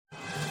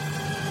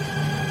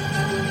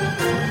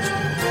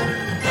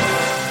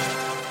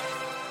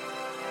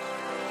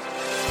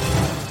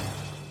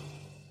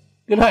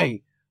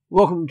G'day,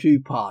 welcome to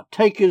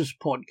Partakers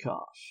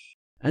Podcast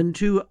and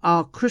to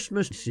our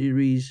Christmas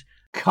series,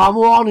 Come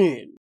On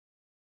In.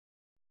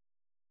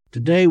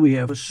 Today we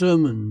have a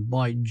sermon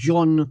by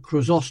John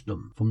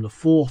Chrysostom from the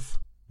 4th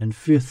and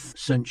 5th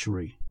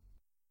century.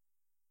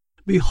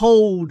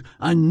 Behold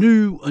a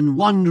new and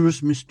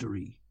wondrous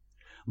mystery.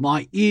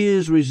 My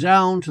ears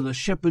resound to the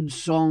shepherd's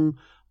song,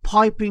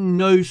 piping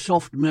no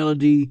soft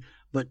melody,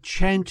 but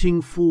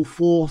chanting full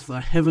forth a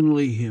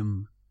heavenly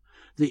hymn.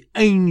 The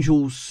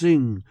angels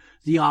sing,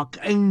 the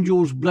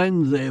archangels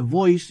blend their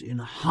voice in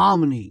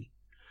harmony.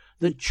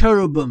 The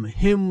cherubim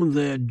hymn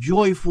their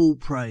joyful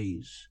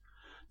praise.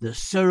 The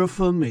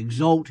seraphim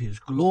exalt his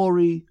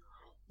glory.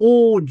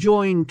 All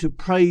join to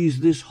praise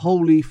this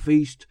holy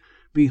feast,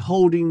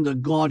 beholding the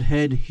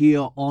Godhead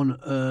here on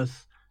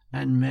earth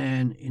and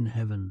man in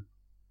heaven.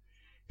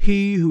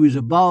 He who is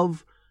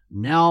above,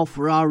 now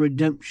for our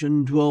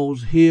redemption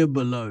dwells here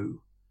below.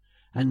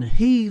 And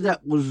he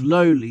that was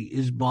lowly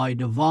is by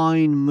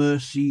divine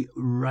mercy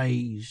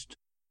raised.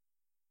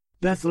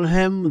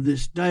 Bethlehem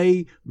this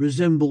day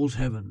resembles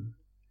heaven,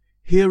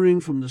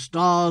 hearing from the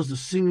stars the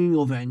singing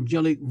of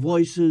angelic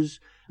voices,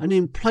 and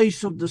in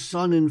place of the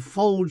sun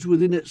enfolds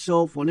within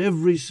itself on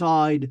every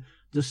side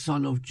the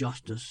Sun of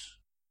Justice.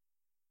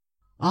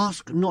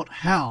 Ask not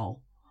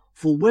how,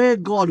 for where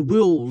God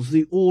wills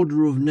the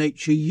order of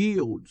nature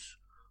yields.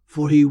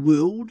 For he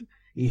willed,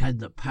 he had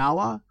the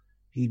power,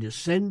 he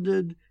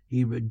descended,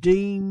 he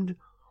redeemed,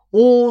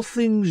 all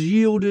things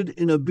yielded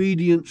in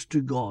obedience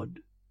to God.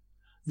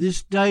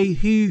 This day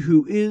he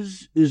who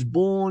is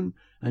born,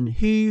 and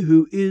he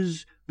who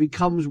is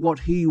becomes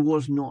what he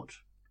was not.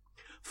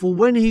 For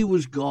when he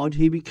was God,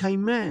 he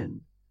became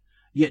man,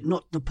 yet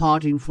not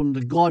departing from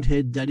the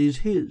Godhead that is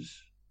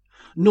his.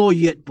 Nor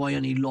yet by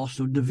any loss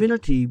of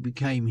divinity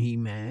became he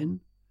man,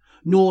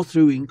 nor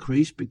through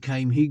increase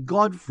became he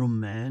God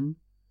from man,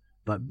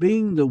 but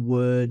being the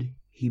Word,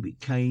 he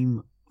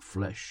became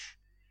flesh.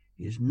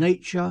 His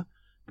nature,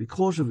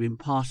 because of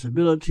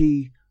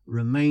impassibility,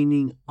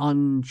 remaining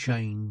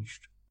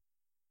unchanged.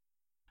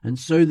 And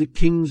so the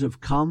kings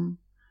have come,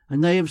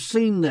 and they have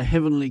seen the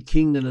heavenly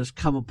King that has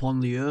come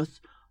upon the earth,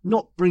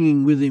 not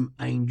bringing with him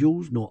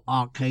angels, nor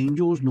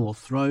archangels, nor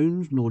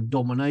thrones, nor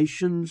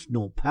dominations,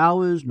 nor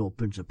powers, nor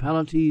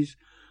principalities,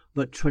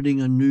 but treading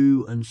a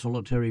new and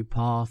solitary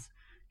path,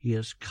 he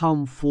has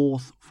come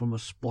forth from a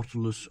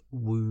spotless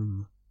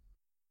womb.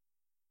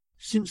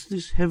 Since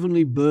this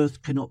heavenly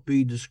birth cannot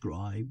be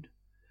described,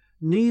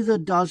 neither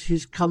does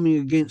his coming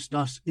against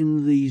us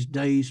in these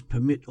days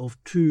permit of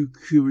too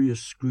curious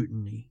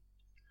scrutiny.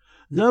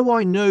 Though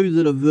I know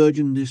that a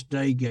virgin this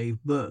day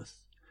gave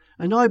birth,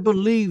 and I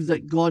believe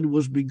that God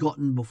was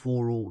begotten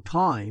before all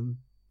time,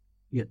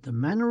 yet the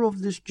manner of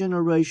this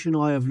generation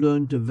I have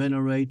learned to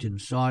venerate in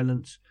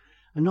silence,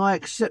 and I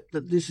accept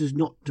that this is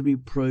not to be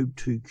probed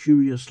too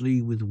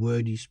curiously with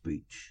wordy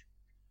speech.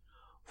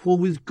 For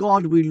with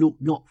God we look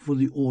not for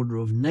the order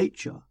of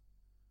nature,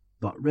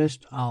 but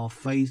rest our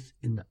faith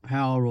in the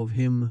power of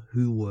him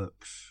who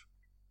works.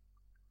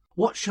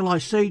 What shall I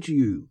say to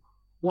you?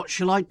 What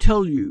shall I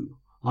tell you?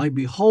 I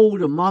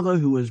behold a mother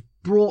who is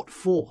brought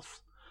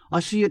forth. I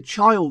see a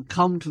child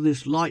come to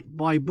this light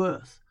by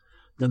birth.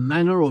 The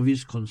manner of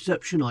his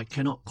conception I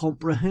cannot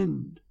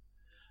comprehend.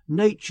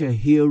 Nature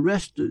here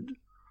rested,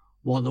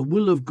 while the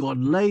will of God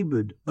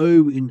laboured,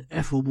 O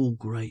ineffable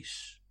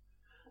grace!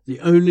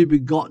 The only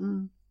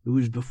begotten, who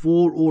is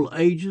before all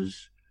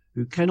ages,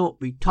 who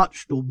cannot be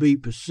touched or be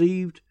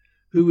perceived,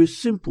 who is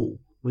simple,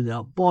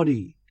 without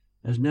body,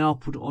 has now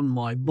put on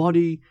my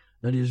body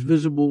that is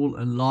visible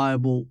and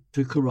liable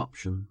to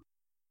corruption.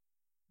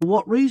 For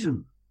what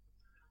reason?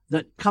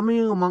 That coming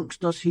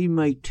amongst us he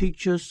may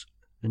teach us,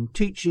 and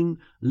teaching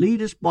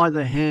lead us by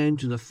the hand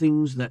to the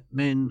things that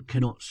men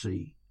cannot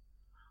see.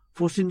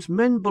 For since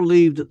men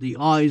believe that the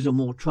eyes are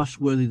more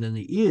trustworthy than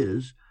the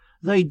ears,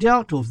 they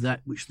doubt of that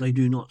which they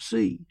do not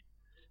see.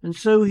 And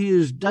so he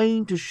has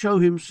deigned to show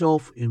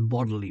himself in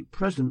bodily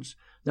presence,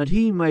 that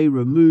he may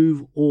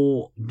remove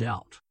all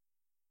doubt.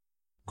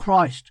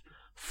 Christ,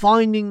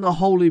 finding the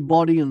holy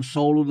body and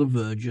soul of the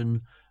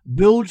Virgin,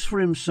 builds for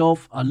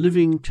himself a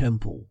living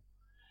temple,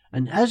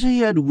 and as he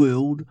had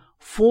willed,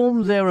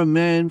 formed there a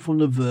man from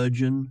the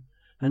Virgin,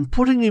 and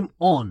putting him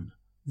on,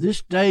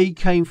 this day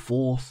came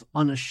forth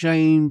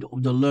unashamed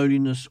of the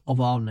lowliness of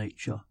our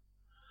nature.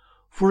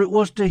 For it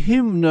was to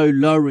him no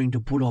lowering to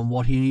put on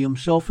what he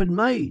himself had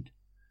made.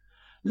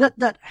 Let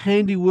that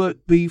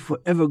handiwork be for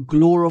ever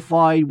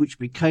glorified which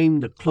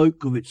became the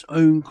cloak of its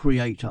own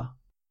Creator.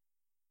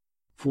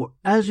 For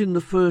as in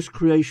the first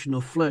creation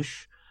of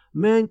flesh,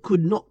 man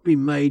could not be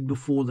made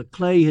before the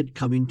clay had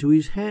come into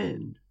his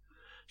hand,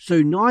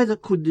 so neither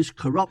could this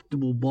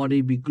corruptible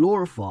body be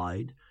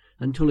glorified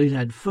until it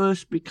had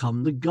first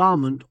become the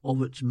garment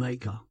of its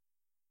Maker.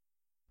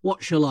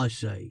 What shall I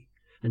say,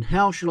 and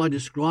how shall I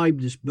describe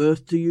this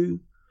birth to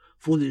you?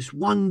 For this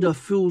wonder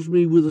fills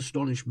me with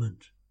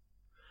astonishment.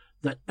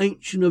 That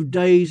Ancient of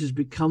Days has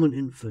become an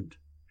infant.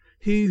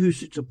 He who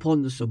sits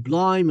upon the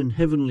sublime and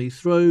heavenly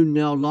throne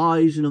now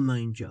lies in a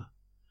manger.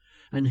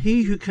 and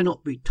he who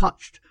cannot be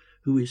touched,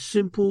 who is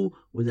simple,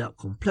 without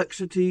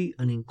complexity,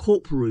 and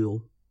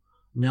incorporeal,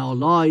 now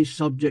lies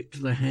subject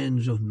to the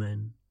hands of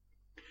men.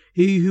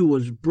 He who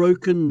was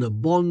broken the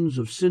bonds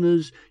of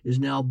sinners is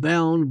now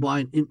bound by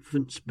an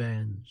infant's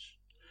bands.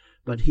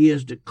 But he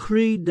has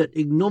decreed that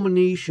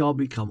ignominy shall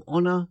become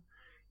honour,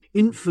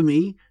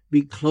 infamy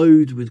be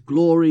clothed with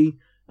glory,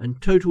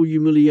 and total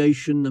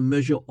humiliation the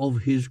measure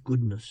of his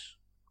goodness.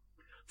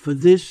 For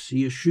this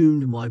he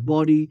assumed my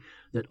body,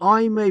 that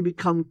I may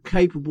become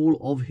capable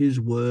of his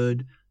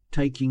word,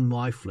 taking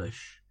my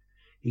flesh.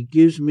 He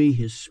gives me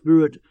his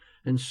spirit,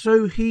 and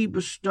so he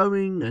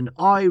bestowing and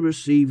I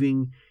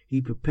receiving,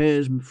 he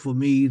prepares for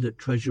me the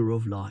treasure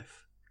of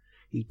life.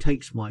 He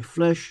takes my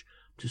flesh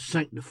to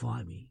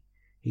sanctify me.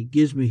 He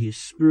gives me his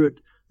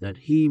spirit that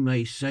he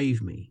may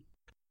save me.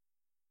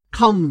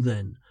 Come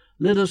then,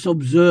 let us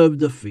observe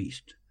the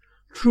feast.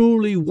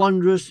 Truly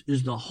wondrous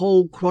is the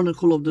whole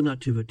chronicle of the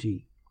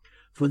Nativity.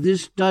 For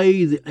this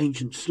day the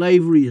ancient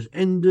slavery is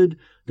ended,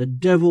 the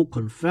devil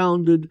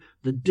confounded,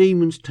 the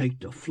demons take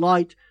to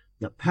flight,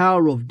 the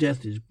power of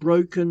death is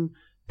broken,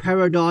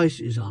 paradise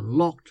is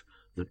unlocked,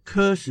 the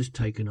curse is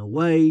taken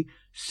away,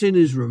 sin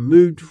is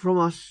removed from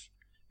us,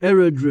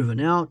 error driven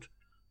out,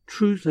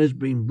 truth has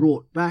been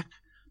brought back,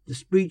 the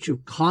speech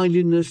of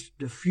kindliness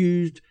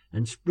diffused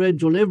and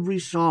spreads on every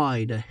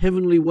side, a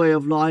heavenly way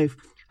of life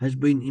has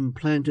been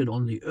implanted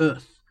on the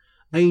earth.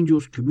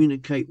 Angels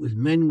communicate with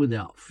men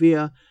without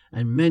fear,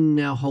 and men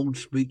now hold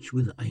speech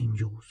with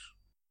angels.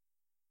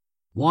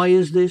 Why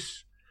is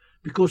this?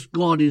 Because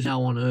God is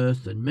now on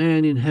earth, and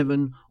man in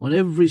heaven. On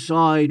every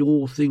side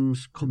all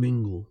things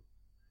commingle.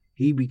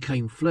 He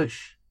became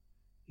flesh.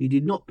 He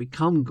did not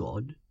become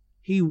God.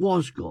 He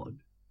was God.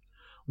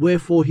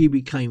 Wherefore he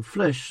became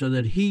flesh, so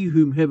that he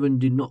whom heaven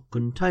did not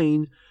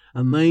contain,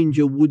 a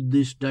manger would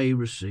this day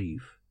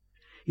receive.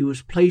 He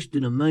was placed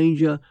in a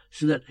manger,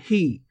 so that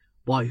he,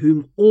 by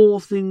whom all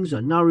things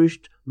are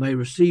nourished, may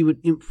receive an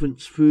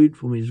infant's food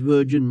from his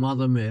Virgin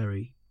Mother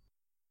Mary.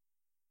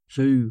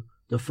 So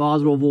the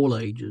Father of all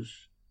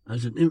ages,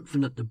 as an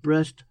infant at the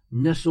breast,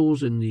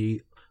 nestles in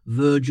the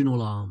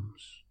virginal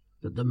arms,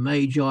 that the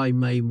Magi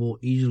may more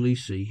easily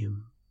see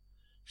him.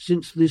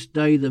 Since this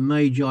day the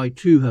Magi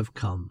too have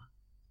come,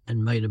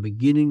 and made a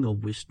beginning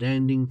of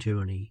withstanding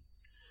tyranny,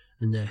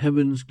 and the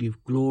heavens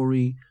give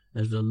glory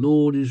as the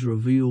Lord is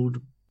revealed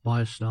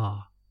by a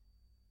star.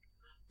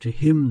 To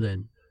him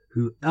then,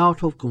 who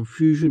out of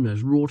confusion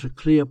has wrought a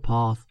clear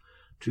path,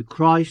 to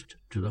Christ,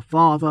 to the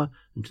Father,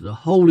 and to the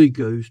Holy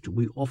Ghost,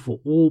 we offer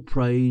all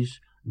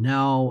praise,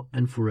 now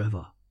and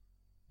forever.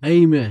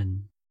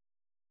 Amen.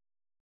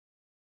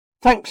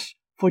 Thanks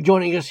for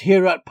joining us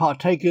here at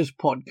Partakers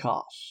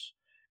Podcasts.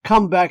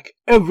 Come back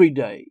every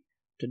day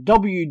to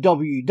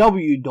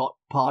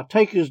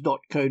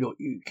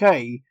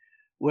www.partakers.co.uk,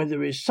 where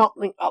there is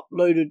something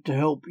uploaded to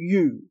help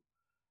you,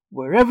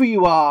 wherever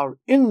you are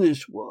in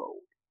this world,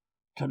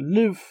 to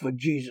live for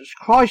Jesus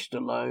Christ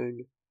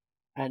alone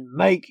and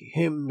make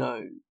him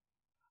known.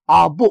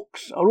 Our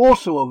books are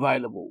also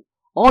available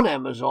on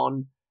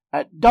Amazon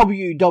at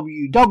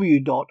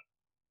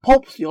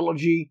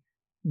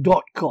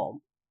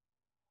www.pulptheology.com.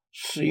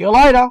 See you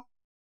later.